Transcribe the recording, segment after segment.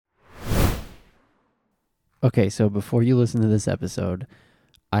Okay, so before you listen to this episode,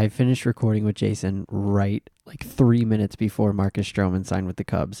 I finished recording with Jason right like 3 minutes before Marcus Stroman signed with the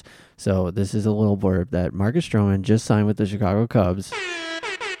Cubs. So this is a little blurb that Marcus Stroman just signed with the Chicago Cubs.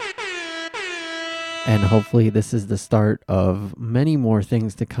 And hopefully this is the start of many more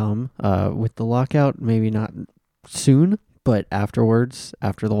things to come with the lockout. Maybe not soon, but afterwards,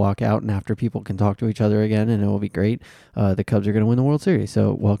 after the lockout and after people can talk to each other again, and it will be great. The Cubs are going to win the World Series.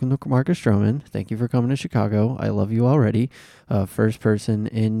 So welcome to Marcus Stroman. Thank you for coming to Chicago. I love you already. First person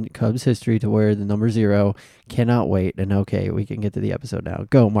in Cubs history to wear the number 0. Cannot wait. And okay, we can get to the episode now.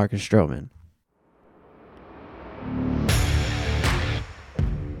 Go, Marcus Stroman.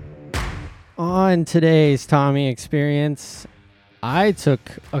 On today's Tommy Experience, I took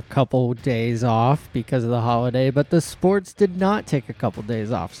a couple days off because of the holiday, but the sports did not take a couple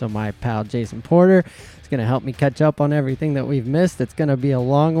days off. So my pal Jason Porter is going to help me catch up on everything that we've missed. It's going to be a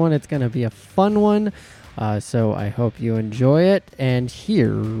long one. It's going to be a fun one. So I hope you enjoy it. And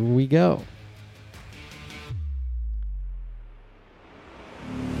here we go.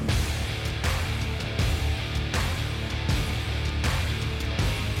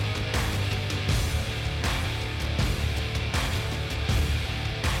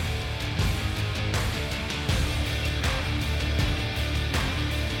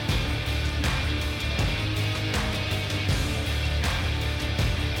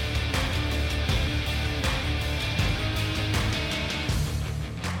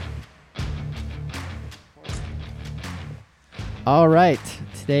 All right.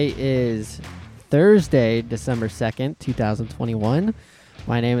 Today is Thursday, December 2nd, 2021.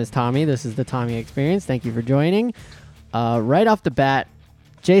 My name is Tommy. This is the Tommy Experience. Thank you for joining. Right off the bat,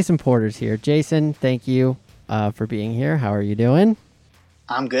 Jason Porter's here. Jason, thank you for being here. How are you doing?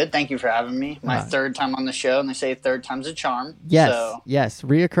 I'm good. Thank you for having me. My third time on the show, and they say third time's a charm. Yes.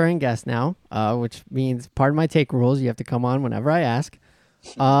 Reoccurring guest now, which means part of my take rules. You have to come on whenever I ask.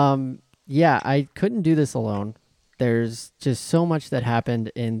 I couldn't do this alone. There's just so much that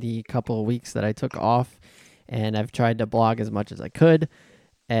happened in the couple of weeks that I took off, and I've tried to blog as much as I could,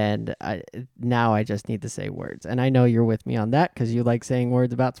 and now I just need to say words. And I know you're with me on that because you like saying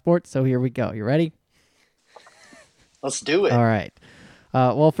words about sports, so here we go. You ready? Let's do it. All right.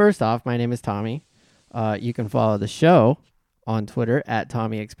 Well, first off, my name is Tommy. You can follow the show on Twitter at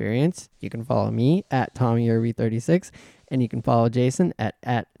Tommy Experience. You can follow me at TommyIrby36, and you can follow Jason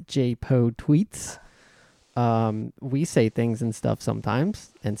at JPoTweets. We say things and stuff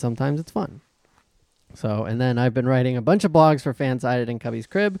sometimes, and sometimes it's fun. So, and then I've been writing a bunch of blogs for Fansided and Cubby's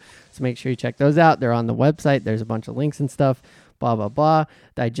Crib, so make sure you check those out. They're on the website. There's a bunch of links and stuff, blah, blah, blah.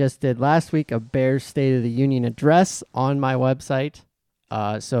 I just did last week a Bears State of the Union address on my website.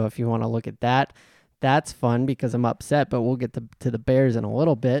 So if you want to look at that, that's fun because I'm upset, but we'll get to the Bears in a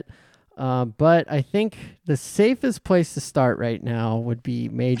little bit. But I think the safest place to start right now would be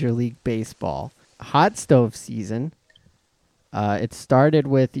Major League Baseball. Hot stove season. It started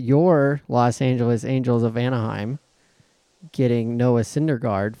with your Los Angeles Angels of Anaheim getting Noah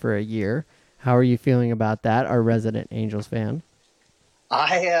Syndergaard for a year. How are you feeling about that, our resident Angels fan?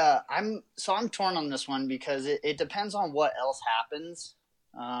 I'm torn on this one because it depends on what else happens.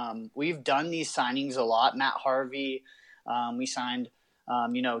 We've done these signings a lot. Matt Harvey, we signed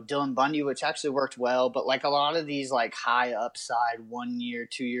Dylan Bundy, which actually worked well, but like a lot of these like high upside 1 year,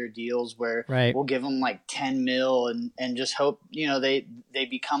 2 year deals where we'll give them like 10 mil and just hope, they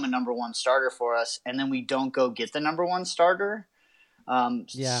become a number one starter for us. And then we don't go get the number one starter.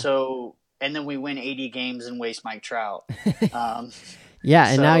 So, and then we win 80 games and waste Mike Trout. And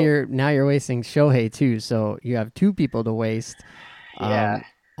now you're wasting Shohei too. So you have two people to waste.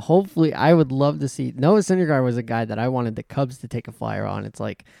 Hopefully, I would love to see Noah Syndergaard was a guy that I wanted the Cubs to take a flyer on. It's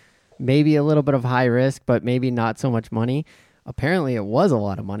like maybe a little bit of high risk, but maybe not so much money. Apparently, it was a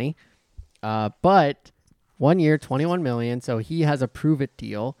lot of money. But 1 year, $21 million. So he has a prove it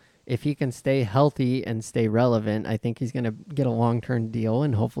deal. If he can stay healthy and stay relevant, I think he's going to get a long-term deal,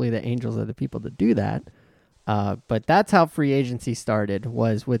 and hopefully the Angels are the people to do that. But that's how free agency started,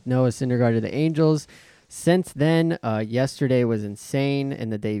 was with Noah Syndergaard to the Angels. Since then, yesterday was insane,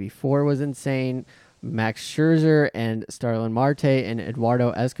 and the day before was insane. Max Scherzer and Starlin Marte and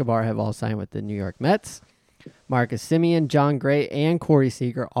Eduardo Escobar have all signed with the New York Mets. Marcus Semien, John Gray, and Corey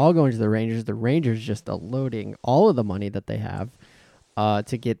Seager all going to the Rangers. The Rangers just loading all of the money that they have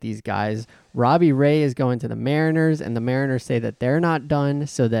to get these guys. Robbie Ray is going to the Mariners, and the Mariners say that they're not done,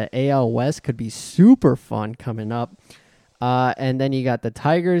 so the AL West could be super fun coming up. And then you got the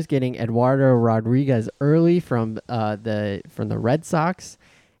Tigers getting Eduardo Rodriguez early from the Red Sox.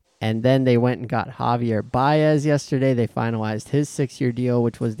 And then they went and got Javier Baez yesterday. They finalized his 6-year deal,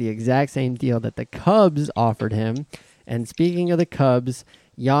 which was the exact same deal that the Cubs offered him. And speaking of the Cubs,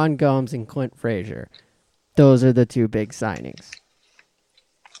 Yan Gomes and Clint Frazier. Those are the two big signings.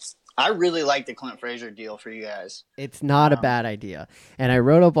 I really like the Clint Frazier deal for you guys. It's not a bad idea. And I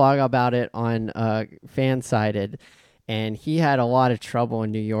wrote a blog about it on Fansided, and he had a lot of trouble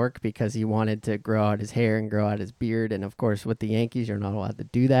in New York because he wanted to grow out his hair and grow out his beard. And, of course, with the Yankees, you're not allowed to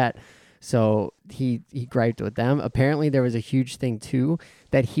do that. So he griped with them. Apparently, there was a huge thing, too,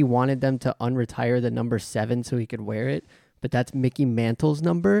 that he wanted them to unretire the number 7 so he could wear it. But that's Mickey Mantle's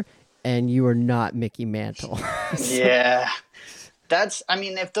number, and you are not Mickey Mantle. Yeah.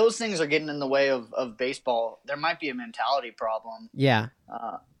 If those things are getting in the way of baseball, there might be a mentality problem. Yeah.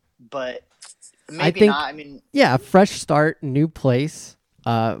 But maybe not. Yeah, a fresh start, new place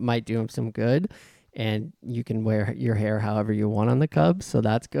might do him some good. And you can wear your hair however you want on the Cubs, so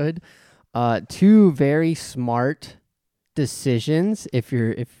that's good. Two very smart decisions, if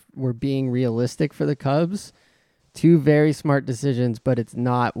we're being realistic for the Cubs. Two very smart decisions, but it's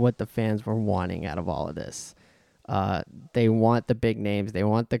not what the fans were wanting out of all of this. They want the big names. They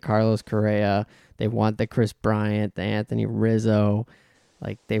want the Carlos Correa. They want the Chris Bryant, the Anthony Rizzo.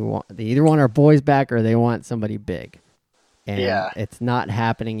 Like they either want our boys back or they want somebody big. And it's not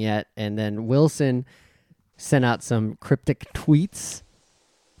happening yet. And then Wilson sent out some cryptic tweets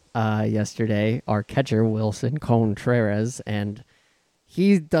yesterday. Our catcher, Wilson Contreras, and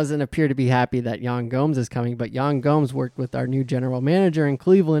he doesn't appear to be happy that Yan Gomes is coming, but Yan Gomes worked with our new general manager in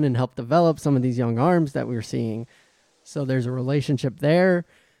Cleveland and helped develop some of these young arms that we're seeing. So there's a relationship there.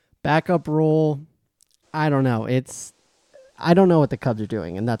 Backup role, I don't know. I don't know what the Cubs are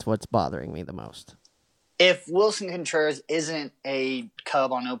doing, and that's what's bothering me the most. If Wilson Contreras isn't a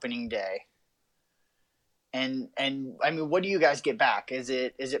Cub on opening day, and what do you guys get back? Is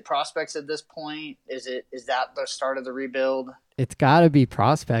it prospects at this point? Is that the start of the rebuild? It's got to be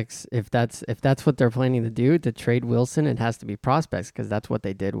prospects. If that's what they're planning to do, to trade Wilson, it has to be prospects because that's what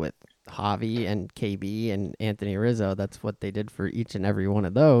they did with Javi and KB and Anthony Rizzo. That's what they did for each and every one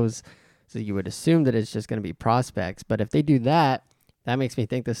of those. So you would assume that it's just going to be prospects. But if they do that, that makes me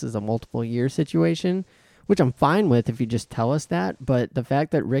think this is a multiple year situation, which I'm fine with if you just tell us that. But the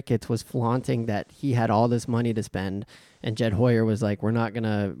fact that Ricketts was flaunting that he had all this money to spend, and Jed Hoyer was like, we're not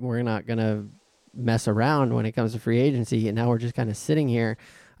gonna mess around when it comes to free agency, and now we're just kind of sitting here.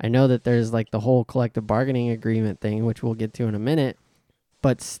 I know that there's like the whole collective bargaining agreement thing, which we'll get to in a minute,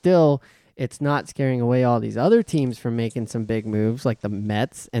 but still, it's not scaring away all these other teams from making some big moves, like the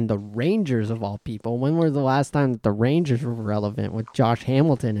Mets and the Rangers of all people. When was the last time that the Rangers were relevant with Josh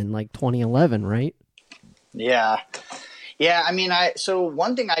Hamilton in like 2011, right? Yeah. So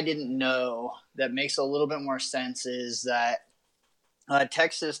one thing I didn't know that makes a little bit more sense is that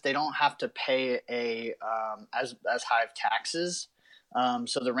Texas, they don't have to pay as high of taxes.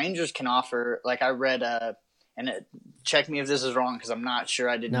 So the Rangers can offer, like I read, check me if this is wrong because I'm not sure.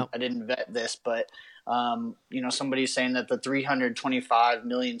 I didn't vet this, but somebody's saying that the $325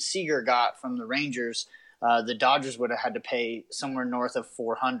 million Seager got from the Rangers, the Dodgers would have had to pay somewhere north of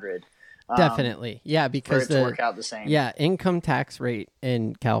 $400. Definitely. Yeah, because for it to work out the same. Yeah, income tax rate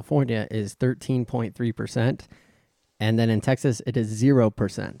in California is 13.3%, and then in Texas it is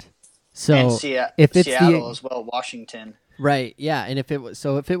 0%. So and if it's Seattle as well, Washington. Right, yeah, and if it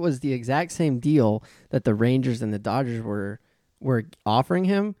was the exact same deal that the Rangers and the Dodgers were offering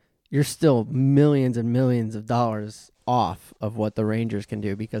him, you're still millions and millions of dollars off of what the Rangers can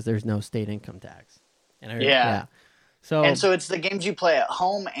do because there's no state income tax. So it's the games you play at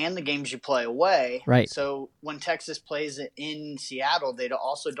home and the games you play away. Right. So when Texas plays it in Seattle, they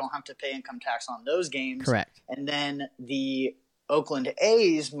also don't have to pay income tax on those games. Correct. And then the Oakland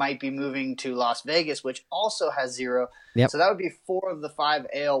A's might be moving to Las Vegas, which also has 0. Yep. So that would be 4 of the 5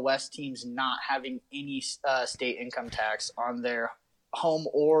 AL West teams not having any state income tax on their home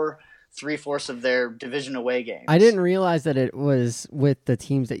or 3/4 of their division away games. I didn't realize that it was with the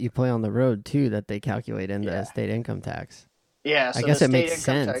teams that you play on the road too that they calculate in the state income tax. Yeah, so I guess the it makes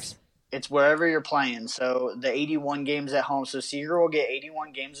state income sense. tax, it's wherever you're playing. So the 81 games at home. So Seager will get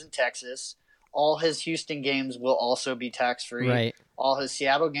 81 games in Texas. All his Houston games will also be tax-free. Right. All his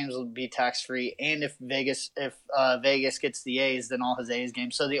Seattle games will be tax-free. And if Vegas gets the A's, then all his A's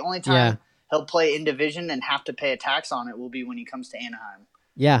games. So the only time he'll play in division and have to pay a tax on it will be when he comes to Anaheim.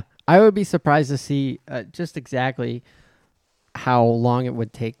 Yeah, I would be surprised to see just exactly how long it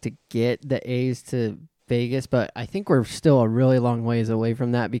would take to get the A's to Vegas, but I think we're still a really long ways away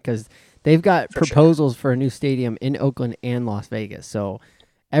from that because they've got proposals for a new stadium in Oakland and Las Vegas. So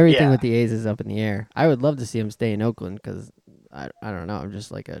everything with the A's is up in the air. I would love to see them stay in Oakland because I don't know. I'm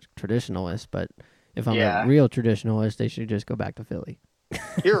just like a traditionalist, but if I'm Yeah. a real traditionalist, they should just go back to Philly.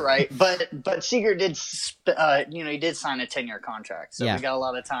 You're right, but Seager did, he did sign a 10-year contract, so Yeah. we got a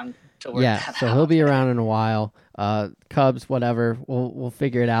lot of time to work that So out. he'll be around in a while. Cubs, whatever. We'll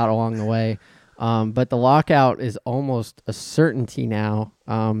figure it out along the way. But the lockout is almost a certainty now.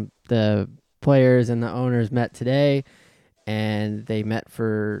 The players and the owners met today, and they met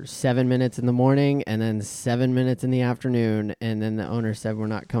for 7 minutes in the morning and then 7 minutes in the afternoon, and then the owner said we're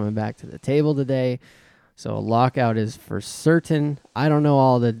not coming back to the table today. So a lockout is for certain. I don't know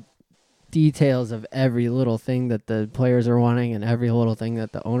all the details of every little thing that the players are wanting and every little thing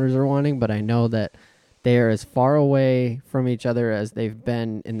that the owners are wanting, but I know that they are as far away from each other as they've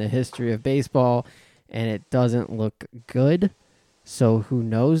been in the history of baseball, and it doesn't look good. So who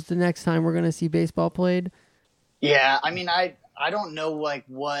knows the next time we're going to see baseball played? Yeah, I mean, I don't know like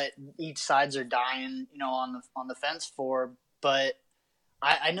what each sides are dying, on the fence for, but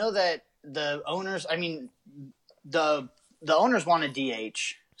I know that the owners, the owners want a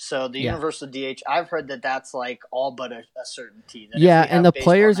DH. So the universal DH, I've heard that that's like all but a certainty. That and the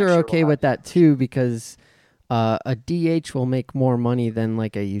players are okay with that too, because a DH will make more money than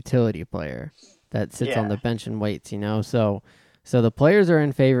like a utility player that sits on the bench and waits, So the players are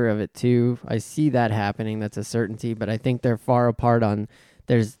in favor of it too. I see that happening. That's a certainty, but I think they're far apart on.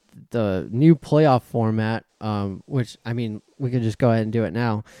 There's the new playoff format, which, we could just go ahead and do it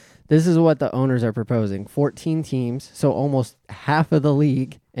now. This is what the owners are proposing. 14 teams, so almost half of the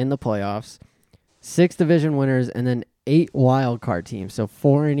league in the playoffs, 6 division winners, and then 8 wild card teams, so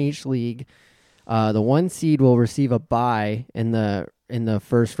 4 in each league. The 1 seed will receive a bye in the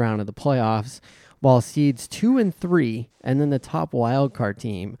first round of the playoffs, while seeds 2 and 3, and then the top wild card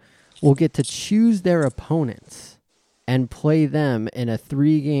team will get to choose their opponents and play them in a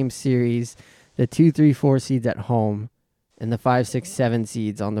 3-game series, the 2, 3, 4 seeds at home, and the 5, 6, 7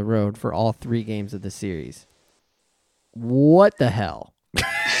 seeds on the road for all 3 games of the series. What the hell?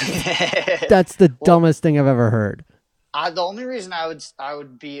 That's the dumbest thing I've ever heard. The only reason I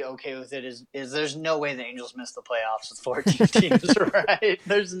would be okay with it is there's no way the Angels miss the playoffs with 14 teams, right?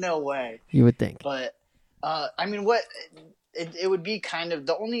 There's no way. You would think. But, it would be kind of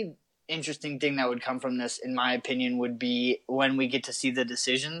the only interesting thing that would come from this, in my opinion, would be when we get to see the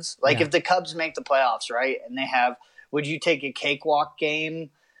decisions. Like if the Cubs make the playoffs, right, and they have, would you take a cakewalk game,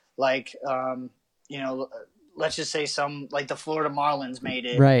 like, let's just say like the Florida Marlins made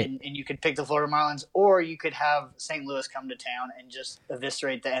it, right? And you could pick the Florida Marlins, or you could have St. Louis come to town and just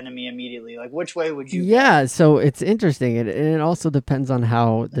eviscerate the enemy immediately. Like, which way would you? Yeah, so it's interesting, and it also depends on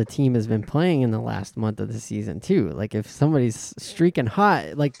how the team has been playing in the last month of the season too. Like if somebody's streaking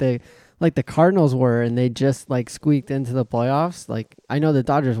hot, like the Cardinals were, and they just like squeaked into the playoffs. Like I know the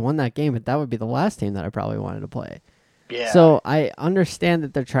Dodgers won that game, but that would be the last team that I probably wanted to play. Yeah. So I understand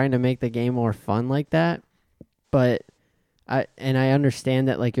that they're trying to make the game more fun like that, but I understand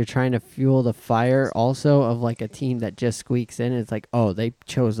that like you're trying to fuel the fire also of like a team that just squeaks in. And it's like, oh, they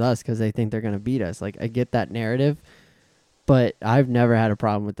chose us because they think they're going to beat us. Like I get that narrative, but I've never had a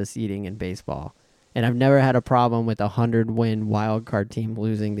problem with the seeding in baseball. And I've never had a problem with a 100-win wild card team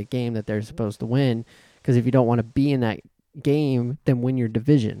losing the game that they're supposed to win, because if you don't want to be in that game, then win your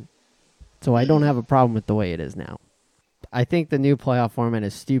division. So I don't have a problem with the way it is now. I think the new playoff format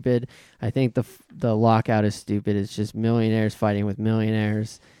is stupid. I think the lockout is stupid. It's just millionaires fighting with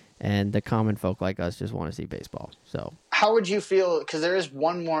millionaires, and the common folk like us just want to see baseball. So how would you feel? Because there is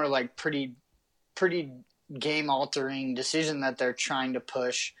one more like pretty game-altering decision that they're trying to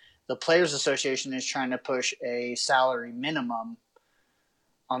push. The Players Association is trying to push a salary minimum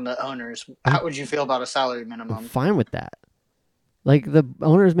on the owners. How would you feel about a salary minimum? I'm fine with that. Like the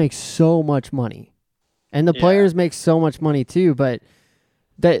owners make so much money. And the players make so much money too, but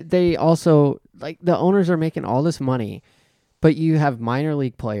they also, like, the owners are making all this money, but you have minor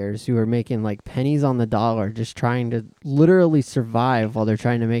league players who are making like pennies on the dollar just trying to literally survive while they're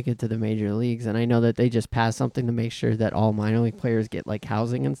trying to make it to the major leagues. And I know that they just passed something to make sure that all minor league players get like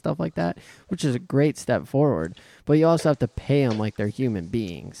housing and stuff like that, which is a great step forward. But you also have to pay them like they're human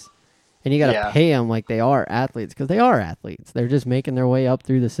beings. And you got to pay them like they are athletes, because they are athletes. They're just making their way up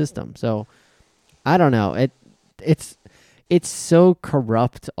through the system. So I don't know. It's so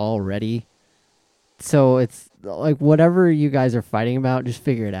corrupt already. So it's like whatever you guys are fighting about, just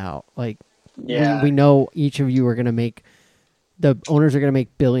figure it out. Like we know each of you are going to make, the owners are going to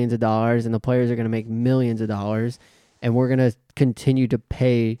make billions of dollars and the players are going to make millions of dollars, and we're going to continue to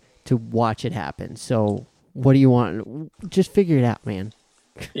pay to watch it happen. So what do you want? Just figure it out, man.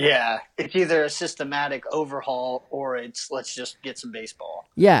 Yeah, it's either a systematic overhaul or it's let's just get some baseball.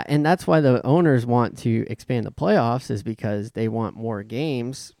 Yeah, and that's why the owners want to expand the playoffs is because they want more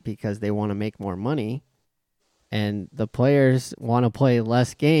games because they want to make more money. And the players want to play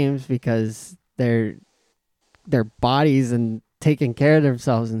less games because their bodies and taking care of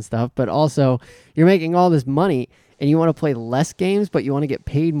themselves and stuff, but also you're making all this money and you want to play less games, but you want to get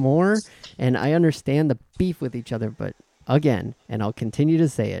paid more. And I understand the beef with each other, but again, and I'll continue to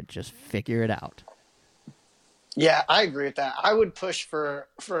say it, just figure it out. Yeah, I agree with that. I would push for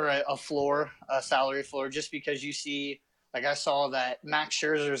a floor, a salary floor, just because you see, like I saw that Max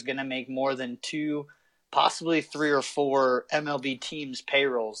Scherzer is going to make more than 2, possibly 3 or 4 MLB teams'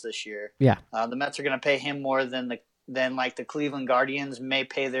 payrolls this year. Yeah, the Mets are going to pay him more than like the Cleveland Guardians may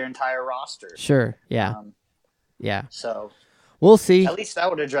pay their entire roster. sure. Yeah, yeah. So we'll see. at least that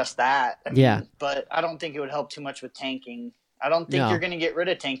would address that. I mean, but I don't think it would help too much with tanking. I don't think you're going to get rid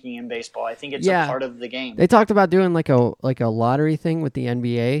of tanking in baseball. I think it's a part of the game. They talked about doing like a lottery thing with the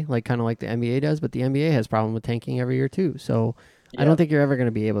NBA, like kind of like the NBA does, but the NBA has problem with tanking every year too. So I don't think you're ever going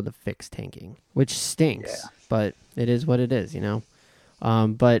to be able to fix tanking, which stinks, but it is what it is, you know.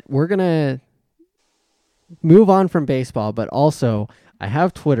 But we're going to move on from baseball, but also I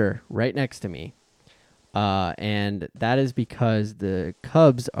have Twitter right next to me. And that is because the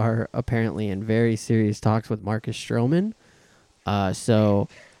Cubs are apparently in very serious talks with Marcus Stroman. So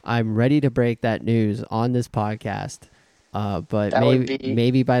I'm ready to break that news on this podcast. But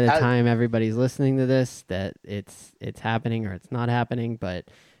maybe by the time everybody's listening to this, that it's happening or it's not happening. But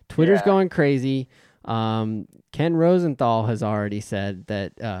Twitter's going crazy. Ken Rosenthal has already said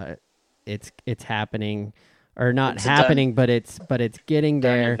that it's happening, or not happening, but it's getting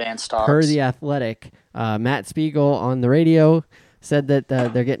there. Per The Athletic, Matt Spiegel on the radio said that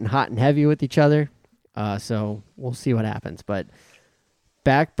they're getting hot and heavy with each other. So we'll see what happens. But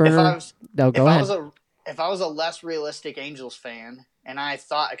back burner. Go ahead. If I was a less realistic Angels fan, and I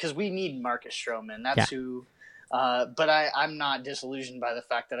thought, because we need Marcus Stroman, that's who. But I'm not disillusioned by the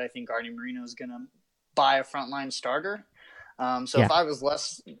fact that I think Artie Moreno is going to buy a frontline starter. If I was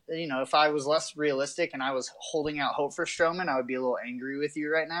less realistic and I was holding out hope for Stroman, I would be a little angry with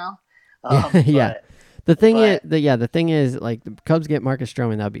you right now. The thing is, like, the Cubs get Marcus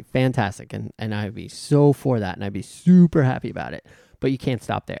Stroman, that would be fantastic, and I'd be so for that, and I'd be super happy about it. But you can't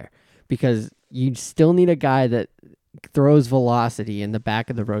stop there because you still need a guy that throws velocity in the back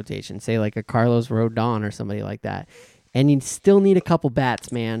of the rotation, say like a Carlos Rodon or somebody like that, and you still need a couple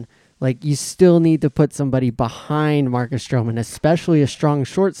bats, man. Like, you still need to put somebody behind Marcus Stroman, especially a strong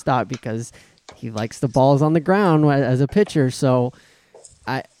shortstop, because he likes the balls on the ground as a pitcher. So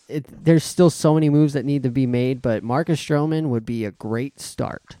there's still so many moves that need to be made, but Marcus Stroman would be a great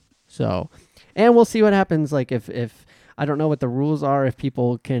start. So, and we'll see what happens. Like, if I don't know what the rules are, if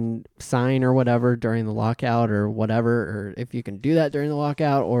people can sign or whatever during the lockout or whatever, or if you can do that during the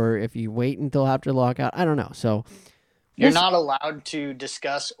lockout, or if you wait until after the lockout, I don't know. So you're not allowed to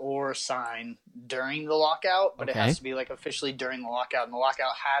discuss or sign during the lockout, but it has to be like officially during the lockout, and the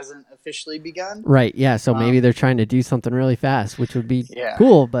lockout hasn't officially begun. Right, yeah, so maybe they're trying to do something really fast, which would be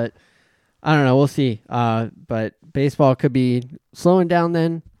cool, but I don't know, we'll see. But baseball could be slowing down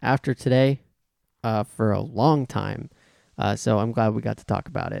then after today for a long time. So I'm glad we got to talk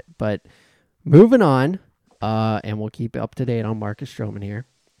about it. But moving on, and we'll keep up to date on Marcus Stroman here.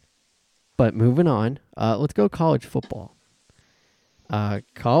 But moving on, let's go college football.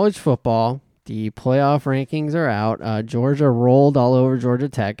 College football, the playoff rankings are out. Georgia rolled all over Georgia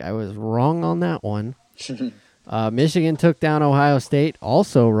Tech. I was wrong on that one. Michigan took down Ohio State.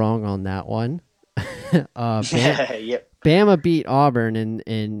 Also wrong on that one. Bama beat Auburn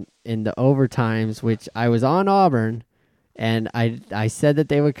in the overtimes, which I was on Auburn, and I said that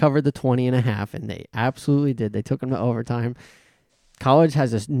they would cover the 20.5, and they absolutely did. They took them to overtime. College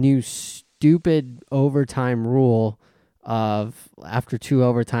has a new stupid overtime rule of after 2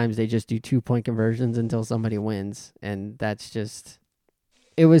 overtimes, they just do 2-point conversions until somebody wins. And that's just,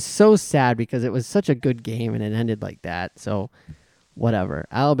 it was so sad because it was such a good game and it ended like that. So whatever.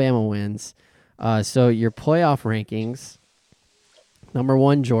 Alabama wins. So your playoff rankings, number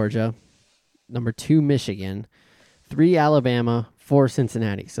 1, Georgia, number 2, Michigan, 3, Alabama, 4,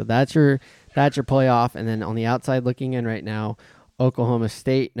 Cincinnati. So that's your playoff. And then on the outside looking in right now, Oklahoma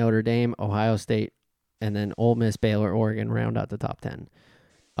State, Notre Dame, Ohio State, and then Ole Miss, Baylor, Oregon round out the top 10.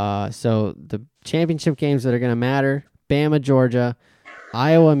 So the championship games that are going to matter, Bama, Georgia,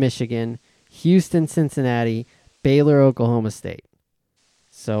 Iowa, Michigan, Houston, Cincinnati, Baylor, Oklahoma State.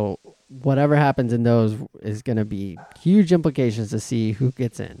 So whatever happens in those is going to be huge implications to see who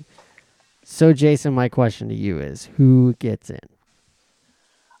gets in. So, Jason, my question to you is, who gets in?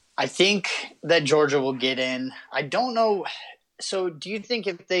 I think that Georgia will get in. I don't know. So, do you think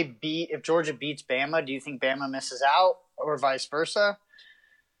if Georgia beats Bama, do you think Bama misses out, or vice versa?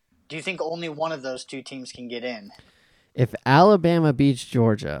 Do you think only one of those two teams can get in? If Alabama beats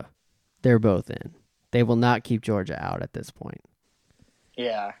Georgia, they're both in. They will not keep Georgia out at this point.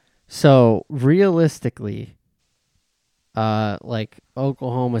 Yeah. So realistically, like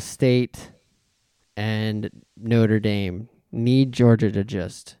Oklahoma State and Notre Dame need Georgia to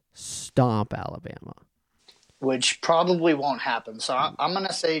just stomp Alabama, which probably won't happen. So I'm going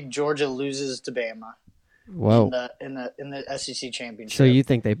to say Georgia loses to Bama. Whoa. in the SEC championship. So you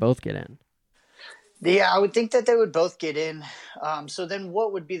think they both get in? Yeah, I would think that they would both get in. So then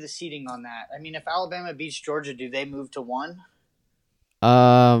what would be the seeding on that? I mean, if Alabama beats Georgia, do they move to 1?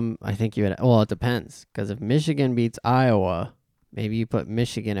 I think you would. Well, it depends, because if Michigan beats Iowa, maybe you put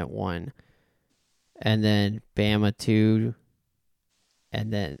Michigan at 1, and then Bama 2,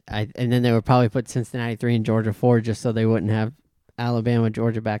 and then they would probably put Cincinnati 3 and Georgia 4, just so they wouldn't have Alabama,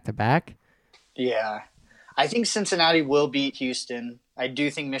 Georgia back to back. Yeah, I think Cincinnati will beat Houston. I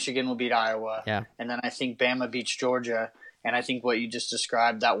do think Michigan will beat Iowa. Yeah, and then I think Bama beats Georgia, and I think what you just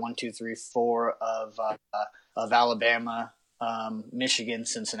described, that 1, 2, 3, 4 of Alabama, Michigan,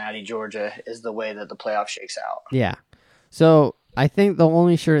 Cincinnati, Georgia, is the way that the playoff shakes out. Yeah. So I think the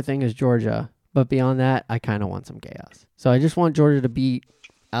only sure thing is Georgia, but beyond that, I kind of want some chaos. So I just want Georgia to beat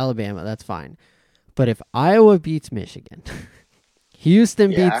Alabama. That's fine. But if Iowa beats Michigan, Houston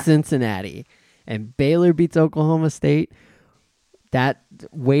beats Cincinnati, and Baylor beats Oklahoma State, that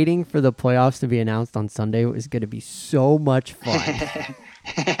waiting for the playoffs to be announced on Sunday is going to be so much fun.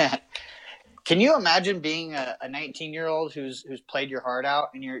 Can you imagine being a 19-year-old who's played your heart out,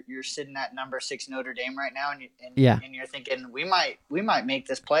 and you're sitting at number 6 Notre Dame right now, and you're thinking we might make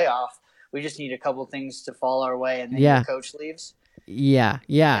this playoff. We just need a couple things to fall our way, and then your coach leaves. Yeah.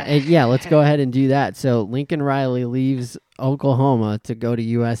 Let's go ahead and do that. So Lincoln Riley leaves Oklahoma to go to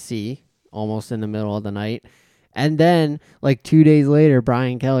USC almost in the middle of the night, and then like 2 days later,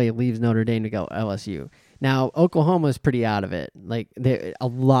 Brian Kelly leaves Notre Dame to go LSU. Now, Oklahoma's pretty out of it. Like, a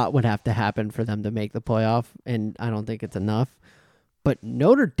lot would have to happen for them to make the playoff, and I don't think it's enough. But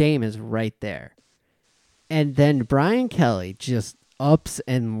Notre Dame is right there. And then Brian Kelly just ups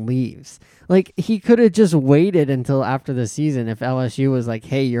and leaves. Like, he could have just waited until after the season if LSU was like,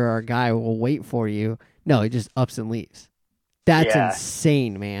 hey, you're our guy, we'll wait for you. No, he just ups and leaves. That's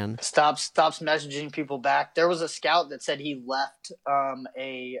insane, man. Stops messaging people back. There was a scout that said he left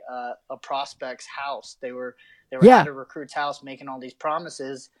a prospect's house. They were at a recruit's house making all these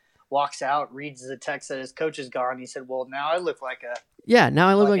promises. Walks out, reads the text that his coach is gone. He said, "Well, now I look like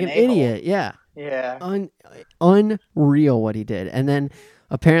an idiot." Yeah. Unreal what he did. And then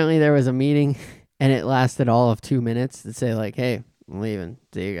apparently there was a meeting, and it lasted all of 2 minutes to say like, "Hey, I'm leaving.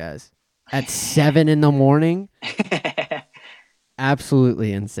 See you guys." At 7 a.m.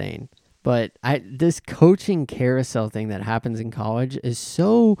 Absolutely insane. But this coaching carousel thing that happens in college is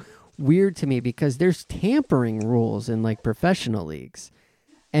so weird to me, because there's tampering rules in like professional leagues,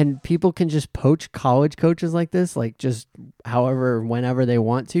 and people can just poach college coaches like this, like just whenever they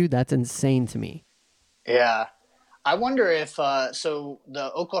want to. That's insane to me. Yeah. I wonder if so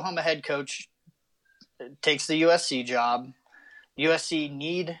the Oklahoma head coach takes the USC job. USC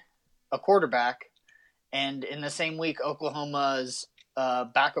need a quarterback. And in the same week, Oklahoma's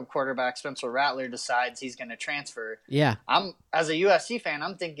backup quarterback, Spencer Rattler, decides he's going to transfer. Yeah. As a USC fan,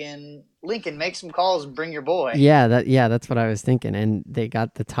 I'm thinking, Lincoln, make some calls and bring your boy. Yeah, that's what I was thinking. And they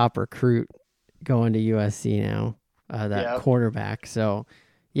got the top recruit going to USC now, quarterback. So,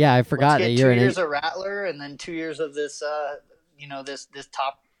 yeah, I forgot that you're 2 years of Rattler and then 2 years of this, this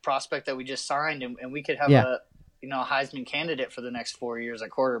top prospect that we just signed, and we could have a Heisman candidate for the next 4 years at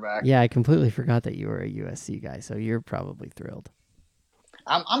quarterback. Yeah, I completely forgot that you were a USC guy, so you're probably thrilled.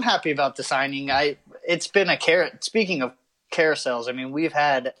 I'm happy about the signing. It's been a carrot. Speaking of carousels, I mean, we've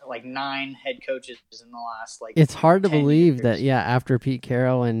had like 9 head coaches in the last It's hard to believe years. that after Pete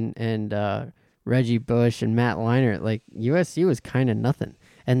Carroll and Reggie Bush and Matt Leinart, like USC was kind of nothing,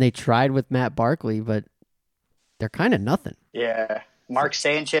 and they tried with Matt Barkley, but they're kind of nothing. Yeah, Mark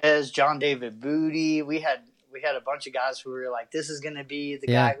Sanchez, John David Booty. We had a bunch of guys who were like, this is going to be the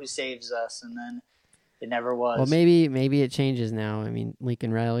guy who saves us, and then it never was. Well, maybe it changes now. I mean,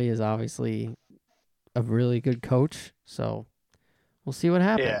 Lincoln Riley is obviously a really good coach, so we'll see what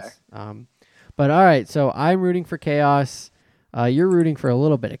happens. Yeah. But all right, so I'm rooting for chaos. You're rooting for a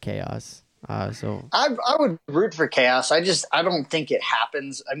little bit of chaos. So I would root for chaos. I don't think it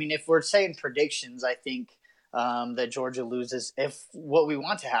happens. I mean, if we're saying predictions, I think that Georgia loses. If what we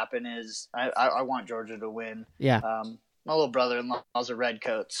want to happen is, I want Georgia to win. Yeah. my little brother-in-law is a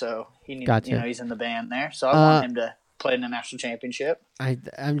Redcoat, so Gotcha. he's in the band there. So I want him to play in the national championship.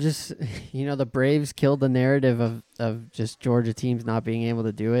 I'm just, the Braves killed the narrative of just Georgia teams not being able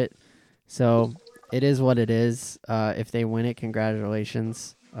to do it. So it is what it is. If they win it,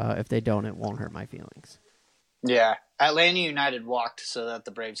 congratulations. If they don't, it won't hurt my feelings. Yeah. Atlanta United walked so that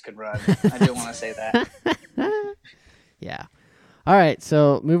the Braves could run. I do want to say that. Yeah. All right.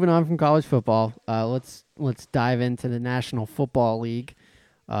 So moving on from college football, let's dive into the National Football League.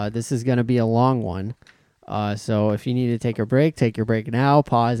 This is going to be a long one. So if you need to take a break, take your break now,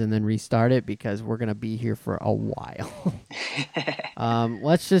 pause, and then restart it because we're going to be here for a while.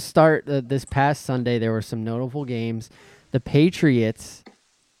 Let's just start this past Sunday. There were some notable games. The Patriots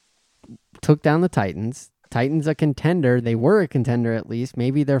took down the Titans. Titans a contender. They were a contender at least.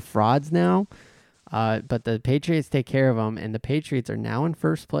 Maybe they're frauds now. But the Patriots take care of them, and the Patriots are now in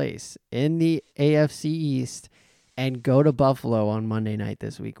first place in the AFC East and go to Buffalo on Monday night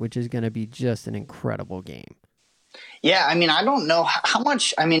this week, which is going to be just an incredible game. Yeah, I mean, I don't know how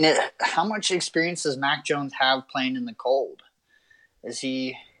much. I mean, how much experience does Mac Jones have playing in the cold? Is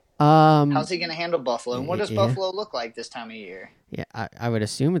he? How's he going to handle Buffalo? And what does Buffalo look like this time of year? Yeah, I would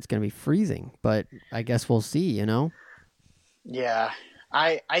assume it's going to be freezing, but I guess we'll see. Yeah.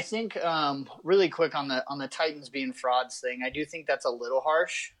 I think really quick on the Titans being frauds thing, I do think that's a little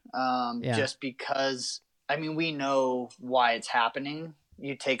harsh. Just because I mean we know why it's happening.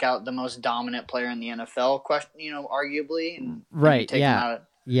 You take out the most dominant player in the NFL, arguably, and right? Take him out.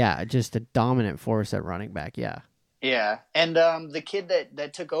 Yeah, just a dominant force at running back. Yeah. Yeah, and the kid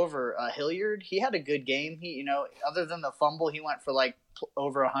that took over, Hilliard, he had a good game. He other than the fumble, he went for like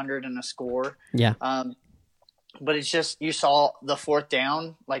over 100 and a score. Yeah. But it's just you saw the fourth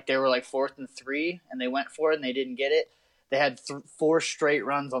down, like they were like 4th and 3, and they went for it and they didn't get it. They had 4 straight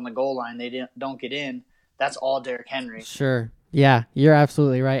runs on the goal line. They don't get in. That's all Derrick Henry. Sure. Yeah, you're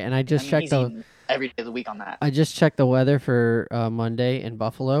absolutely right. And I checked every day of the week on that. I just checked the weather for Monday in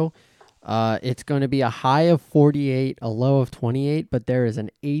Buffalo. It's going to be a high of 48, a low of 28, but there is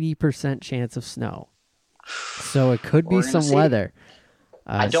an 80% chance of snow. So it could be some weather.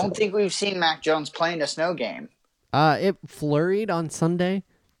 I don't think we've seen Mac Jones playing a snow game. It flurried on Sunday,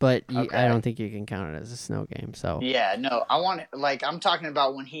 but I don't think you can count it as a snow game. So yeah, no, I'm talking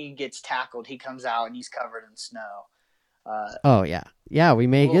about when he gets tackled, he comes out and he's covered in snow. We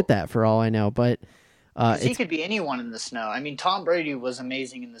may get that for all I know, but he could be anyone in the snow. I mean, Tom Brady was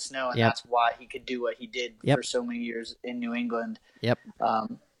amazing in the snow, and that's why he could do what he did for so many years in New England. Yep.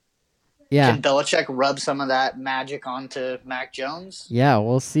 Can Belichick rub some of that magic onto Mac Jones? Yeah,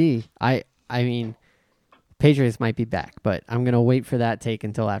 we'll see. I mean, Patriots might be back, but I'm gonna wait for that take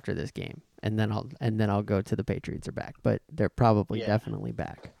until after this game, and then I'll go to the Patriots are back, but they're probably definitely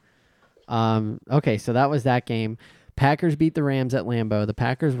back. Okay, so that was that game. Packers beat the Rams at Lambeau. The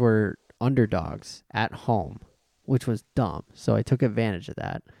Packers were underdogs at home, which was dumb. So I took advantage of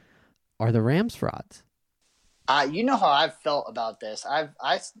that. Are the Rams frauds? You know how I've felt about this.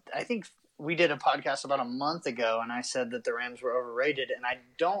 I think we did a podcast about a month ago, and I said that the Rams were overrated, and I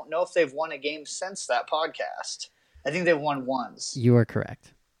don't know if they've won a game since that podcast. I think they've won once. You are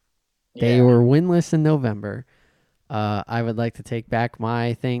correct. Yeah. They were winless in November. I would like to take back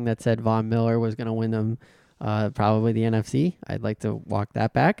my thing that said Von Miller was going to win them probably the NFC. I'd like to walk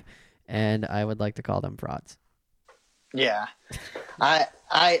that back, and I would like to call them frauds. Yeah. I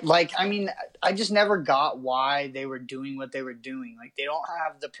just never got why they were doing what they were doing. Like, they don't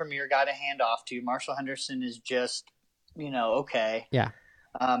have the premier guy to hand off to. Marshall Henderson is just, okay. Yeah.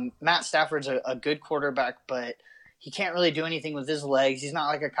 Matt Stafford's a good quarterback, but he can't really do anything with his legs. He's not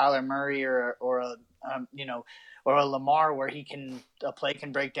like a Kyler Murray or a Lamar where a play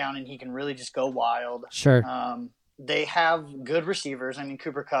can break down and he can really just go wild. Sure. They have good receivers. I mean,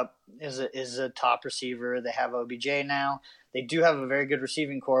 Cooper Kupp is a top receiver. They have OBJ now. They do have a very good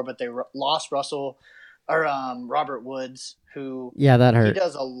receiving core, but they lost Robert Woods, who that hurt.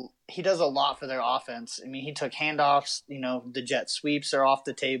 He does a lot for their offense. I mean, he took handoffs. The jet sweeps are off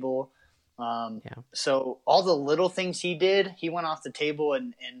the table. So all the little things he did, he went off the table,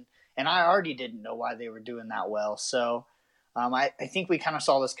 and I already didn't know why they were doing that well. So. I think we kind of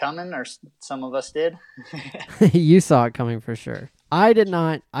saw this coming, or some of us did. You saw it coming for sure. I did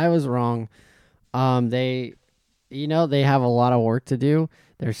not. I was wrong. They have a lot of work to do.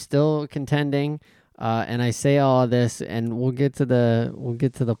 They're still contending, and I say all of this, and we'll get to the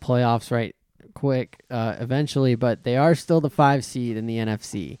playoffs right quick eventually. But they are still the 5 seed in the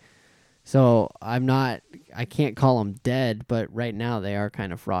NFC. So I can't call them dead, but right now they are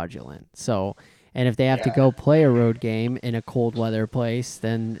kind of fraudulent. So. And if they have to go play a road game in a cold weather place,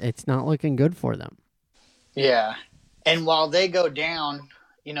 then it's not looking good for them. Yeah. And while they go down,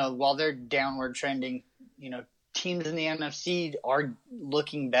 while they're downward trending, teams in the NFC are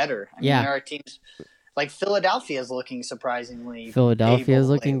looking better. I mean, Yeah. there are teams like Philadelphia is looking surprisingly Philadelphia is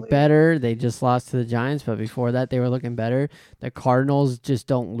able looking lately. better. They just lost to the Giants, but before that, they were looking better. The Cardinals just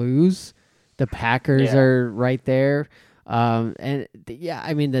don't lose. The Packers Yeah. are right there. I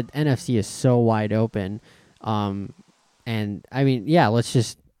mean, the NFC is so wide open. And I mean, yeah, let's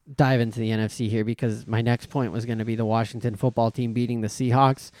just dive into the NFC here because my next point was going to be the Washington football team beating the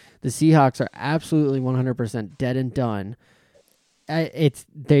Seahawks. The Seahawks are absolutely 100% dead and done.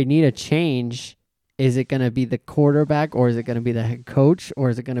 They need a change. Is it going to be the quarterback or is it going to be the head coach or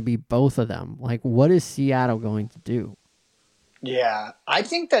is it going to be both of them? Like, what is Seattle going to do? Yeah, I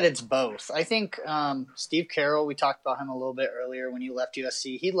think that it's both. I think Steve Carroll, we talked about him a little bit earlier when he left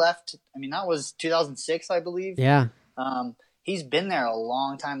USC. He left, I mean, that was 2006, I believe. Yeah. He's been there a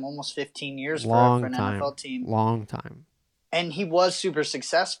long time, almost 15 years for an NFL team. Long time. And he was super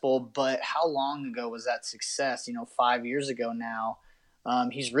successful, but how long ago was that success? 5 years ago now.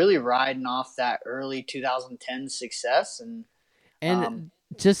 He's really riding off that early 2010 success. And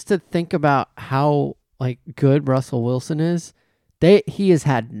just to think about how good Russell Wilson is, he has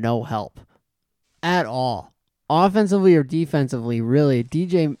had no help at all. Offensively or defensively, really,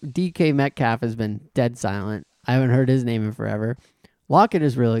 DK Metcalf has been dead silent. I haven't heard his name in forever. Lockett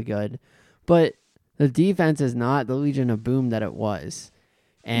is really good, but the defense is not the Legion of Boom that it was.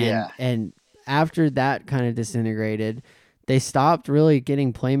 And after that kind of disintegrated, they stopped really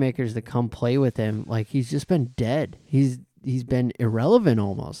getting playmakers to come play with him. Like, he's just been dead. He's been irrelevant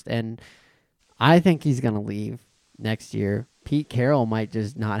almost. And I think he's going to leave next year. Pete Carroll might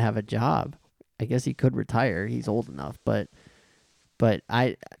just not have a job. I guess he could retire. He's old enough, but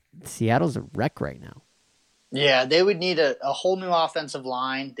Seattle's a wreck right now. Yeah, they would need a whole new offensive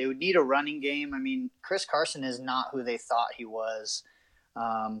line. They would need a running game. I mean, Chris Carson is not who they thought he was.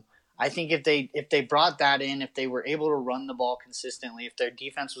 I think if they brought that in, if they were able to run the ball consistently, if their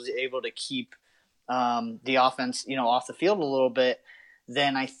defense was able to keep the offense, off the field a little bit,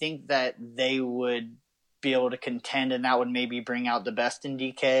 then I think that they would be able to contend, and that would maybe bring out the best in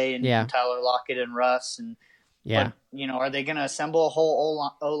DK and Tyler Lockett and Russ. But, are they going to assemble a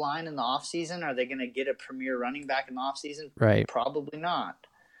whole O-line in the offseason? Are they going to get a premier running back in the offseason? Right. Probably not.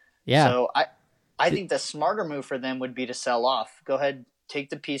 Yeah. So I think the smarter move for them would be to sell off. Go ahead, take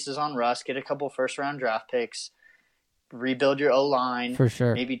the pieces on Russ, get a couple first-round draft picks, rebuild your O-line. For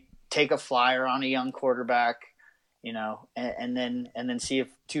sure. Maybe take a flyer on a young quarterback, and then see if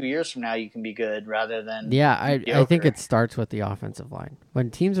 2 years from now you can be good rather than I think it starts with the offensive line. When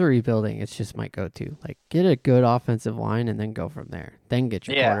teams are rebuilding, it's just my go-to. Like, get a good offensive line and then go from there. Then get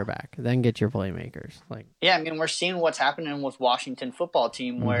your quarterback. Then get your playmakers. I mean, we're seeing what's happening with Washington football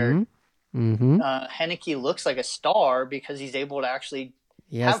team where Heineke looks like a star because he's able to actually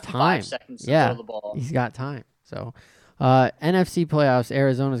have time. 5 seconds to throw the ball. He's got time. So, NFC playoffs,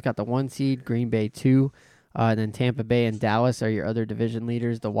 Arizona's got the 1 seed, Green Bay 2. Then Tampa Bay and Dallas are your other division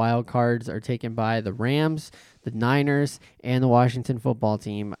leaders. The wild cards are taken by the Rams, the Niners, and the Washington football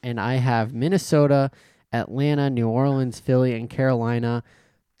team. And I have Minnesota, Atlanta, New Orleans, Philly, and Carolina.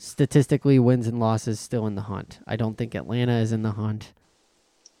 Statistically, wins and losses still in the hunt. I don't think Atlanta is in the hunt.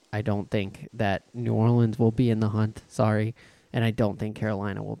 I don't think that New Orleans will be in the hunt. Sorry. And I don't think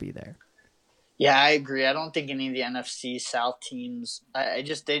Carolina will be there. Yeah, I agree. I don't think any of the NFC South teams,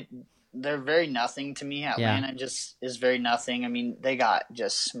 they're very nothing to me. Atlanta just is very nothing. I mean, they got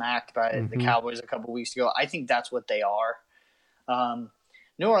just smacked by the Cowboys a couple weeks ago. I think that's what they are.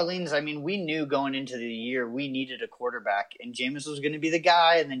 New Orleans, I mean, we knew going into the year we needed a quarterback, and Jameis was going to be the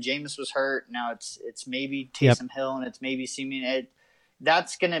guy, and then Jameis was hurt. Now it's maybe Taysom Hill, and it's maybe Simeon.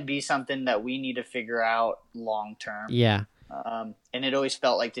 That's going to be something that we need to figure out long term. Yeah. And it always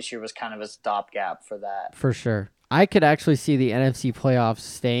felt like this year was kind of a stopgap for that. For sure. I could actually see the NFC playoffs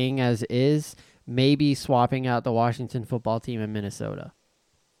staying as is, maybe swapping out the Washington football team in Minnesota.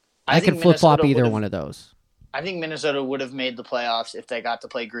 I could flip-flop either one of those. I think Minnesota would have made the playoffs if they got to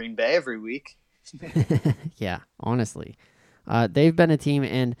play Green Bay every week. Yeah, honestly. They've been a team,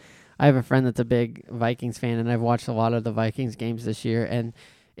 and I have a friend that's a big Vikings fan, and I've watched a lot of the Vikings games this year, and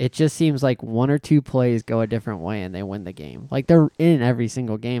it just seems like 1 or 2 plays go a different way, and they win the game. Like, they're in every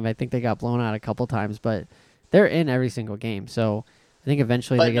single game. I think they got blown out a couple times, but they're in every single game. So I think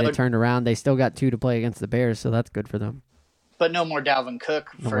eventually they get it turned around. They still got 2 to play against the Bears, so that's good for them. But no more Dalvin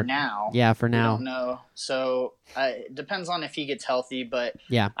Cook now. Yeah, for now. We don't know. So it depends on if he gets healthy, but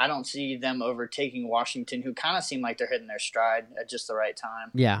I don't see them overtaking Washington, who kind of seem like they're hitting their stride at just the right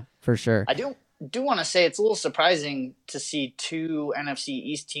time. Yeah, for sure. I do want to say it's a little surprising to see 2 NFC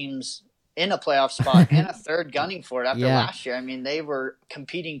East teams in a playoff spot and a third gunning for it after Yeah. last year. I mean, they were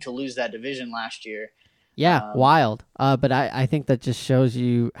competing to lose that division last year. Yeah, wild. But I think that just shows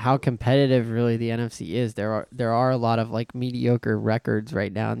you how competitive really the NFC is. There are a lot of like mediocre records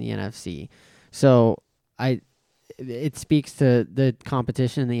right now in the NFC. So it speaks to the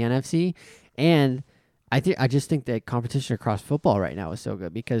competition in the NFC, and I just think that competition across football right now is so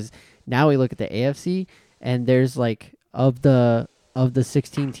good because now we look at the AFC and there's like of the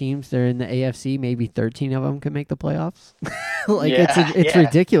 16 teams that are in the AFC, maybe 13 of them can make the playoffs. Like it's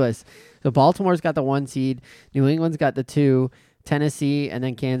ridiculous. So Baltimore's got the 1 seed, New England's got the 2, Tennessee, and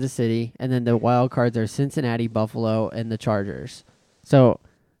then Kansas City, and then the wild cards are Cincinnati, Buffalo, and the Chargers. So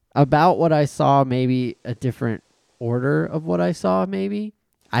about what I saw, maybe a different order of what I saw, maybe.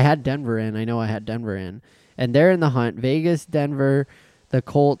 I had Denver in. I know I had Denver in. And they're in the hunt. Vegas, Denver, the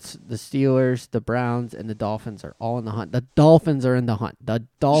Colts, the Steelers, the Browns, and the Dolphins are all in the hunt. The Dolphins are in the hunt. The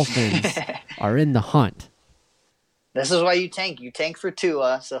Dolphins are in the hunt. This is why you tank. You tank for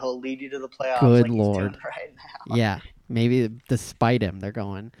Tua, so he'll lead you to the playoffs. Good like Lord. He's doing right now. Yeah, maybe despite him, they're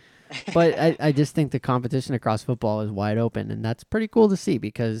going. But I just think the competition across football is wide open, and that's pretty cool to see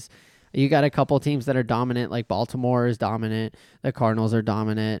because you got a couple teams that are dominant, like Baltimore is dominant, the Cardinals are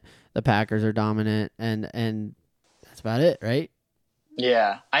dominant, the Packers are dominant, and that's about it, right?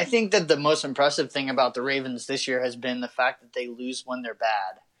 Yeah. I think that the most impressive thing about the Ravens this year has been the fact that they lose when they're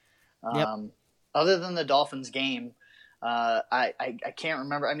bad. Yep. Other than the Dolphins game, I can't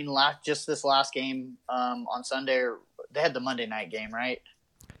remember. I mean, just this last game on Sunday, they had the Monday night game, right?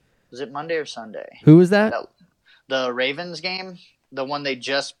 Was it Monday or Sunday? Who was that? The Ravens game, the one they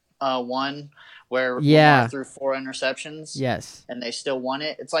just won, where Lamar threw 4 interceptions. Yes, and they still won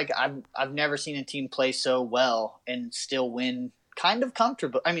it. It's like I've never seen a team play so well and still win kind of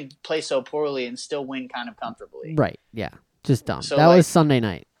comfortable. I mean, play so poorly and still win kind of comfortably. Right. Yeah. Just dumb. So that was Sunday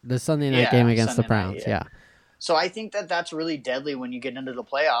night. The Sunday night game against Sunday the Browns. Night, yeah. So I think that that's really deadly when you get into the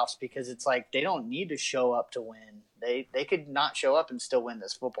playoffs because it's like they don't need to show up to win. They could not show up and still win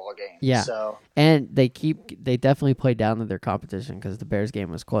this football game. Yeah. So and they definitely played down to their competition because the Bears game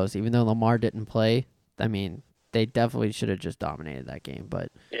was close. Even though Lamar didn't play, I mean, they definitely should have just dominated that game.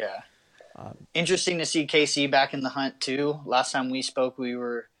 But yeah, interesting to see KC back in the hunt too. Last time we spoke, we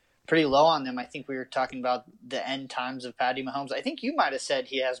were pretty low on them. I think we were talking about the end times of Patty Mahomes. I think you might have said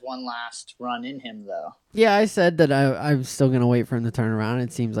he has one last run in him, though. Yeah, I said that I'm still going to wait for him to turn around.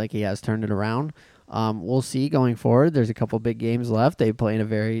 It seems like he has turned it around. We'll see going forward. There's a couple big games left. They play in a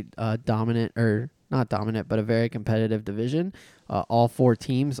very dominant, or not dominant, but a very competitive division. All 4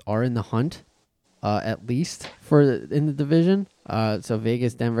 teams are in the hunt, at least in the division. So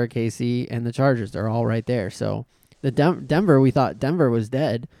Vegas, Denver, KC, and the Chargers, they're all right there. So the Denver, we thought Denver was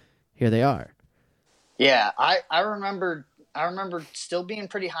dead. Here they are. Yeah, I remember still being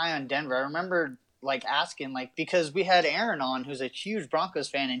pretty high on Denver. I remember like asking because we had Aaron on, who's a huge Broncos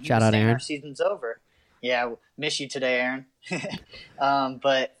fan, and he was saying our season's over. Yeah, miss you today, Aaron.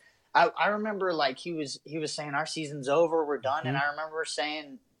 But I remember he was saying our season's over, we're done, and I remember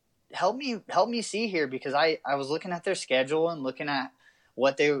saying, help me see here because I was looking at their schedule and looking at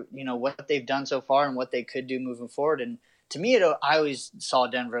what they've done so far and what they could do moving forward. And to me, I always saw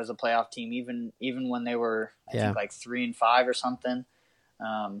Denver as a playoff team, even when they were I think 3-5 or something.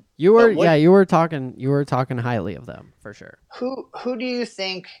 You were talking highly of them for sure. Who do you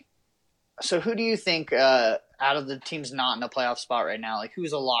think? So who do you think out of the teams not in a playoff spot right now? Like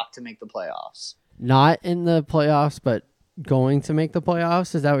who's a lock to make the playoffs? Not in the playoffs, but going to make the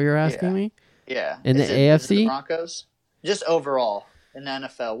playoffs. Is that what you're asking me? Yeah. In the AFC, is it the Broncos. Just overall in the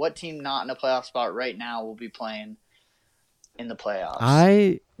NFL, what team not in a playoff spot right now will be playing in the playoffs?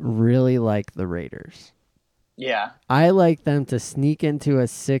 I really like the Raiders. Yeah. I like them to sneak into a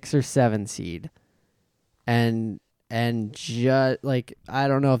 6 or 7 seed and just I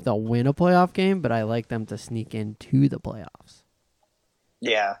don't know if they'll win a playoff game, but I like them to sneak into the playoffs.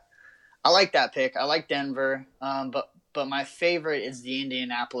 Yeah. I like that pick. I like Denver. But my favorite is the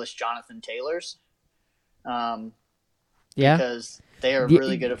Indianapolis Jonathan Taylors. Because they are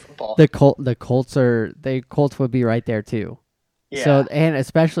really good at football. The Colts would be right there too. Yeah. So, and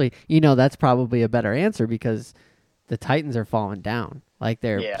especially, that's probably a better answer because the Titans are falling down.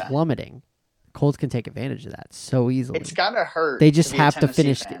 They're plummeting. Colts can take advantage of that so easily. It's got to hurt. They just have to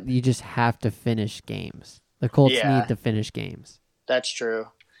finish. You just have to finish games. The Colts need to finish games. That's true.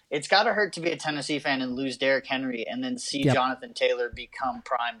 It's got to hurt to be a Tennessee fan and lose Derrick Henry and then see Jonathan Taylor become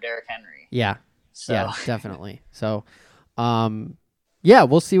prime Derrick Henry. Yeah. So. Yeah, definitely. So,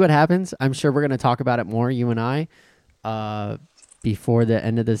 we'll see what happens. I'm sure we're going to talk about it more, you and I, before the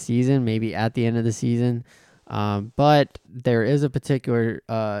end of the season, maybe at the end of the season. But there is a particular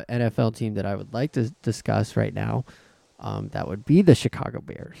NFL team that I would like to discuss right now. That would be the Chicago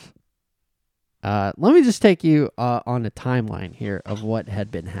Bears. Let me just take you on a timeline here of what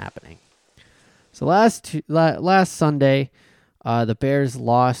had been happening. So last Sunday, the Bears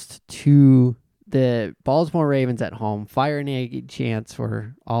lost to the Baltimore Ravens at home. Fire and Nagy chants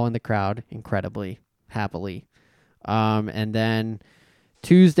were all in the crowd, incredibly, happily. And then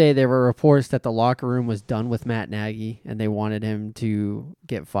Tuesday, there were reports that the locker room was done with Matt Nagy and they wanted him to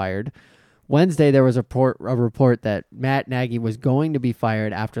get fired. Wednesday, there was a report that Matt Nagy was going to be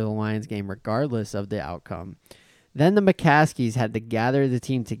fired after the Lions game, regardless of the outcome. Then the McCaskies had to gather the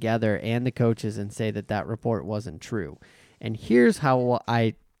team together and the coaches and say that report wasn't true. And here's how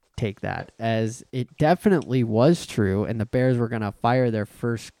I take that, as it definitely was true, and the Bears were going to fire their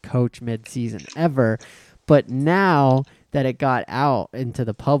first coach mid-season ever. But now that it got out into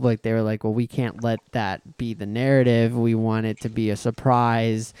the public, they were like, well, we can't let that be the narrative. We want it to be a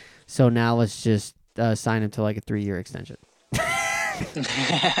surprise. So now let's just sign him to like a 3-year extension.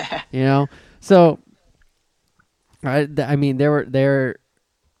 So I mean, they're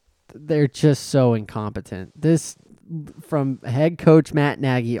just so incompetent. This, from head coach Matt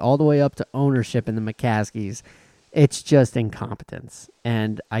Nagy all the way up to ownership in the McCaskies, it's just incompetence,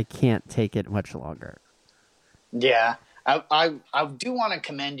 and I can't take it much longer. Yeah, I do want to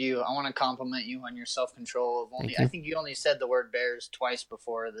commend you. I want to compliment you on your self-control. I think you only said the word Bears twice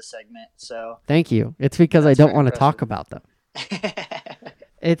before the segment. So thank you. It's because I don't want to talk about them.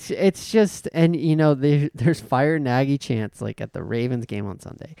 It's just, and there's fire Nagy chants like at the Ravens game on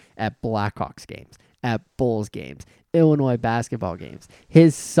Sunday, at Blackhawks games, at Bulls games, Illinois basketball games,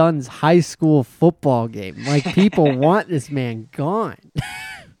 his son's high school football game. Like, people want this man gone.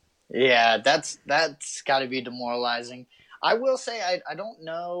 Yeah, that's got to be demoralizing. I will say I don't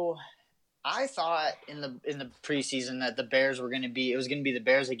know. I thought in the preseason that the Bears were going to be the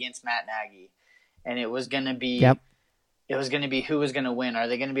Bears against Matt Nagy, and it was going to be It was going to be who was going to win. Are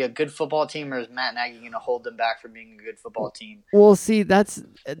they going to be a good football team, or is Matt Nagy going to hold them back from being a good football team? Well, see, that's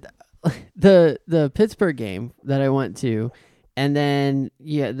the Pittsburgh game that I went to, and then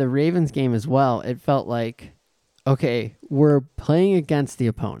the Ravens game as well. It felt like, okay, we're playing against the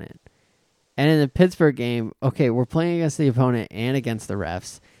opponent. And in the Pittsburgh game, okay, we're playing against the opponent and against the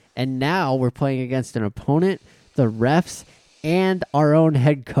refs. And now we're playing against an opponent, the refs, and our own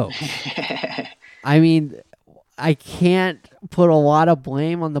head coach. I mean, I can't put a lot of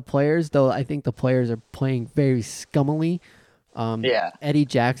blame on the players, though I think the players are playing very scummily. Eddie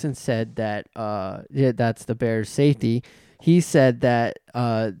Jackson said that that's the Bears' safety. He said that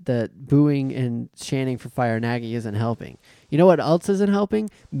the booing and chanting for Fire Nagy isn't helping. You know what else isn't helping?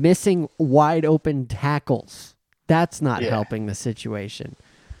 Missing wide open tackles. That's not helping the situation.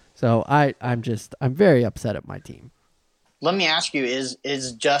 So I'm very upset at my team. Let me ask you,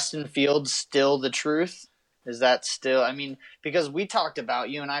 is Justin Fields still the truth? Is that still, I mean, because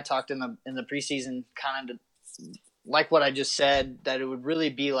you and I talked in the preseason, kind of like what I just said, that it would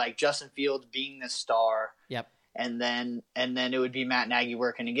really be like Justin Fields being the star. Yep. And then it would be Matt Nagy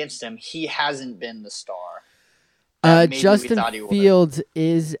working against him. He hasn't been the star. Justin Fields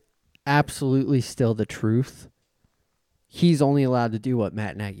is absolutely still the truth. He's only allowed to do what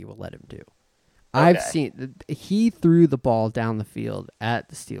Matt Nagy will let him do. Okay. I've seen he threw the ball down the field at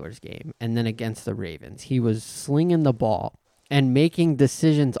the Steelers game, and then against the Ravens, he was slinging the ball and making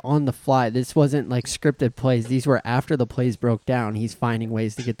decisions on the fly. This wasn't like scripted plays. These were after the plays broke down. He's finding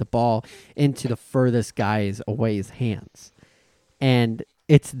ways to get the ball into the furthest guy's away's hands. And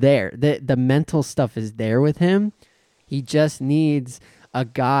it's there. The mental stuff is there with him. He just needs a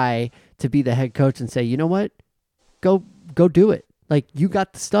guy to be the head coach and say, you know what? Go do it. Like, you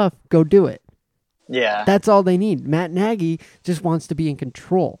got the stuff. Go do it. Yeah. That's all they need. Matt Nagy just wants to be in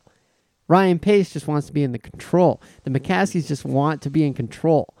control. Ryan Pace just wants to be in the control. The McCaskies just want to be in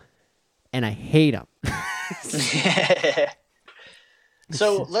control. And I hate them.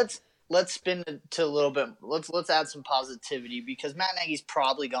 So let's spin it to a little bit. Let's add some positivity, because Matt Nagy's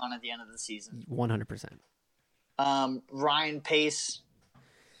probably gone at the end of the season. 100%. Ryan Pace.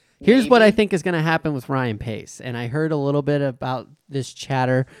 Here's what I think is going to happen with Ryan Pace. And I heard a little bit about this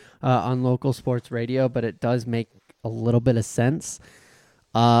chatter on local sports radio, but it does make a little bit of sense.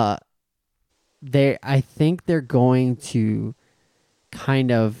 I think they're going to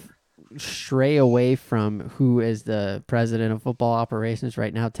kind of stray away from who is the president of football operations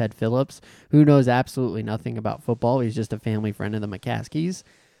right now, Ted Phillips, who knows absolutely nothing about football. He's just a family friend of the McCaskies.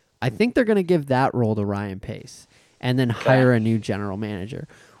 I think they're going to give that role to Ryan Pace and then hire a new general manager,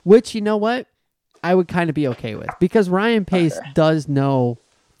 which, you know what, I would kind of be okay with, because Ryan Pace does know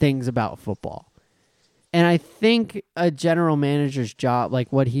things about football. And I think a general manager's job,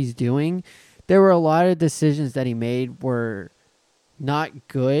 like what he's doing, there were a lot of decisions that he made were not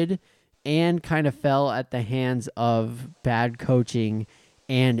good and kind of fell at the hands of bad coaching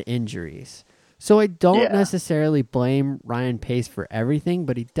and injuries. So I don't necessarily blame Ryan Pace for everything,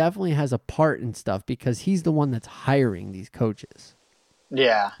 but he definitely has a part in stuff because he's the one that's hiring these coaches.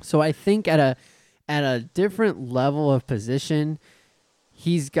 Yeah. So I think at a different level of position,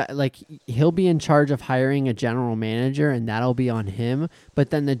 he'll be in charge of hiring a general manager, and that'll be on him. But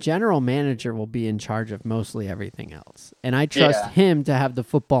then the general manager will be in charge of mostly everything else. And I trust him to have the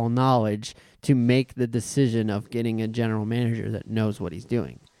football knowledge to make the decision of getting a general manager that knows what he's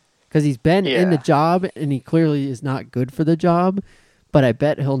doing. Because he's been in the job, and he clearly is not good for the job. But I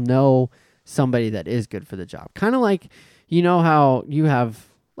bet he'll know somebody that is good for the job. Kind of like, you know how you have,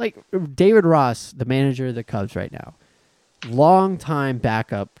 like, David Ross, the manager of the Cubs right now. Long-time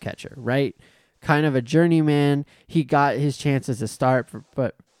backup catcher, right? Kind of a journeyman. He got his chances to start,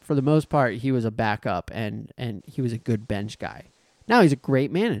 but for the most part, he was a backup, and he was a good bench guy. Now he's a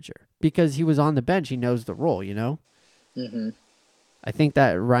great manager because he was on the bench. He knows the role, you know? Mm-hmm. I think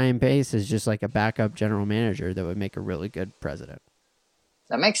that Ryan Pace is just like a backup general manager that would make a really good president.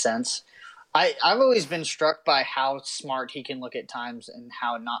 That makes sense. I've always been struck by how smart he can look at times and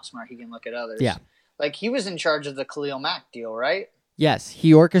how not smart he can look at others. Yeah. Like, he was in charge of the Khalil Mack deal, right? Yes,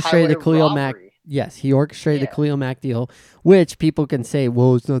 he orchestrated the Khalil Mack. Yes, he orchestrated the Khalil Mack deal, which people can say,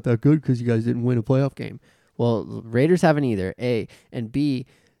 well, it's not that good because you guys didn't win a playoff game. Well, Raiders haven't either, A. And B,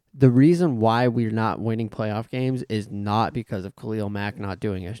 the reason why we're not winning playoff games is not because of Khalil Mack not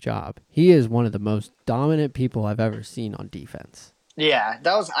doing his job. He is one of the most dominant people I've ever seen on defense. Yeah,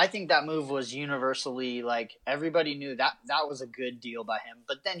 I think that move was universally, like, everybody knew that was a good deal by him.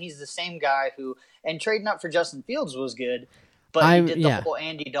 But then he's the same guy and trading up for Justin Fields was good, but he did the whole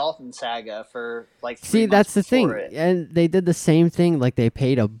Andy Dalton saga for like 3 months. That's the thing. And they did the same thing. Like, they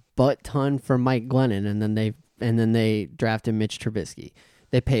paid a butt ton for Mike Glennon, and then they drafted Mitch Trubisky.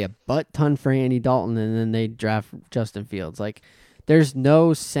 They pay a butt ton for Andy Dalton, and then they draft Justin Fields. Like, there's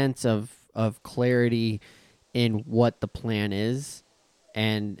no sense of clarity in what the plan is,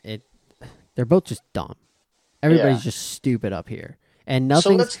 and they're both just dumb. Everybody's just stupid up here, and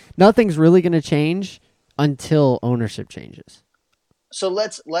nothing's really going to change until ownership changes. So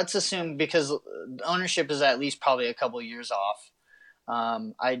let's assume, because ownership is at least probably a couple years off.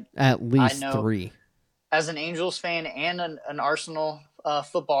 At least 3. As an Angels fan and an Arsenal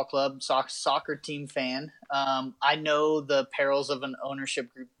football club soccer team fan, I know the perils of an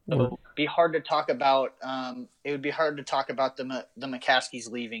ownership group. It would be hard to talk about. It would be hard to talk about the McCaskies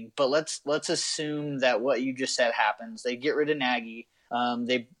leaving. But let's assume that what you just said happens. They get rid of Nagy.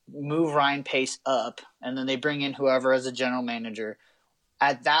 They move Ryan Pace up, and then they bring in whoever as a general manager.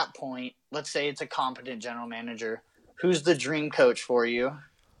 At that point, let's say it's a competent general manager. Who's the dream coach for you?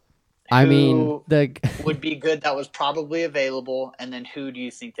 Would be good that was probably available, and then who do you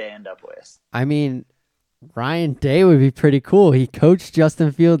think they end up with? I mean, Ryan Day would be pretty cool. He coached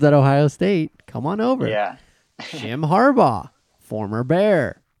Justin Fields at Ohio State. Come on over. Yeah. Jim Harbaugh, former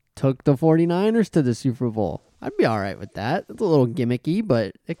Bear, took the 49ers to the Super Bowl. I'd be all right with that. It's a little gimmicky,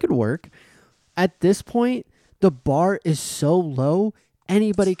 but it could work. At this point, the bar is so low,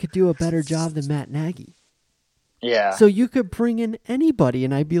 anybody could do a better job than Matt Nagy. Yeah. So you could bring in anybody,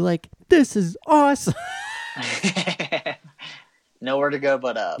 and I'd be like, this is awesome. Nowhere to go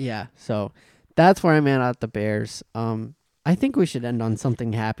but up. Yeah, so that's where I'm at the Bears. I think we should end on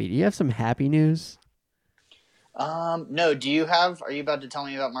something happy. Do you have some happy news? No. Are you about to tell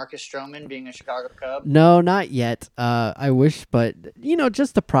me about Marcus Stroman being a Chicago Cub? No, not yet. I wish, but,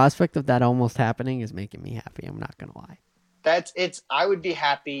 just the prospect of that almost happening is making me happy. I'm not going to lie. I would be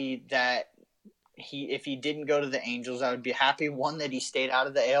happy that if he didn't go to the Angels, I would be happy, one, that he stayed out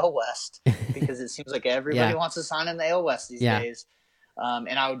of the AL West, because it seems like everybody wants to sign in the AL West these days.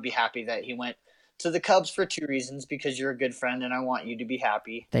 And I would be happy that he went to the Cubs for 2 reasons: because you're a good friend and I want you to be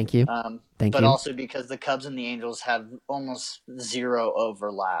happy. Thank you. But also because the Cubs and the Angels have almost zero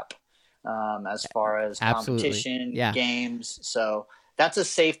overlap as far as competition, games. So that's a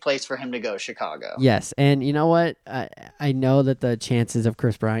safe place for him to go, Chicago. Yes, and you know what? I know that the chances of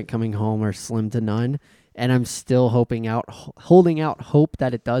Chris Bryant coming home are slim to none, and I'm still holding out hope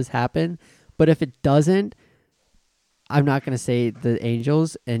that it does happen. But if it doesn't, I'm not going to say the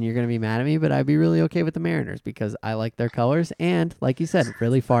Angels, and you're going to be mad at me, but I'd be really okay with the Mariners because I like their colors, and like you said,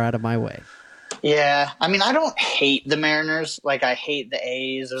 really far out of my way. Yeah, I mean, I don't hate the Mariners. Like, I hate the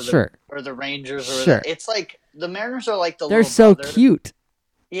A's or the Rangers. It's like the Mariners are like they're so cute.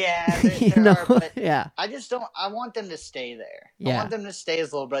 Yeah, there are, but yeah. I just don't. I want them to stay there. Yeah. I want them to stay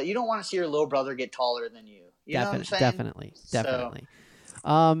as little brother. You don't want to see your little brother get taller than you. You know what I'm saying? Definitely.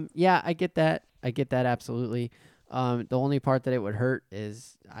 Yeah, I get that. I get that absolutely. The only part that it would hurt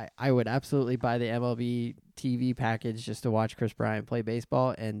is I would absolutely buy the MLB TV package just to watch Chris Bryant play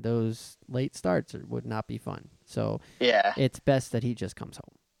baseball, and those late starts would not be fun. So yeah, it's best that he just comes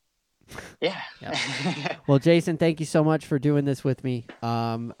home. Yeah. Well, Jason, thank you so much for doing this with me.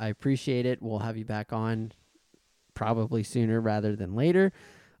 I appreciate it. We'll have you back on probably sooner rather than later.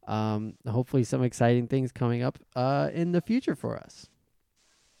 Hopefully some exciting things coming up in the future for us.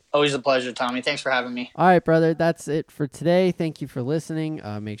 Always a pleasure, Tommy. Thanks for having me. All right, brother. That's it for today. Thank you for listening.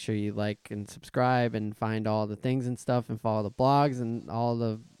 Make sure you like and subscribe and find all the things and stuff and follow the blogs and all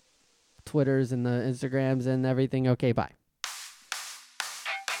the Twitters and the Instagrams and everything. Okay, bye.